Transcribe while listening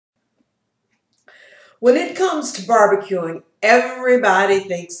When it comes to barbecuing, everybody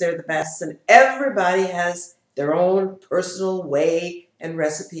thinks they're the best and everybody has their own personal way and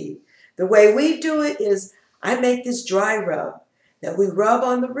recipe. The way we do it is I make this dry rub that we rub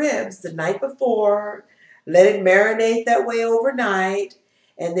on the ribs the night before, let it marinate that way overnight,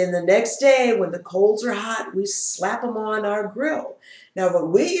 and then the next day when the coals are hot, we slap them on our grill. Now what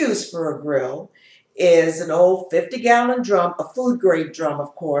we use for a grill is an old 50-gallon drum, a food grade drum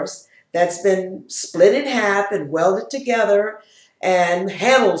of course, that's been split in half and welded together and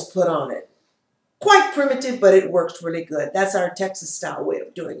handles put on it. Quite primitive, but it works really good. That's our Texas style way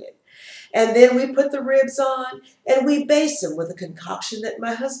of doing it. And then we put the ribs on and we baste them with a concoction that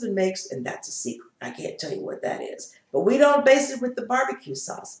my husband makes, and that's a secret. I can't tell you what that is. But we don't baste it with the barbecue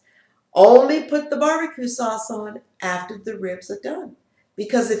sauce. Only put the barbecue sauce on after the ribs are done.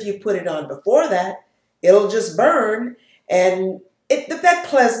 Because if you put it on before that, it'll just burn, and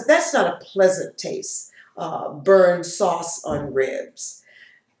that's not a pleasant taste, burned sauce on ribs.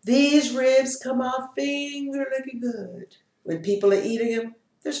 These ribs come out finger-licking good. When people are eating them,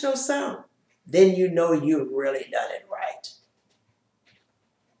 there's no sound. Then you know you've really done it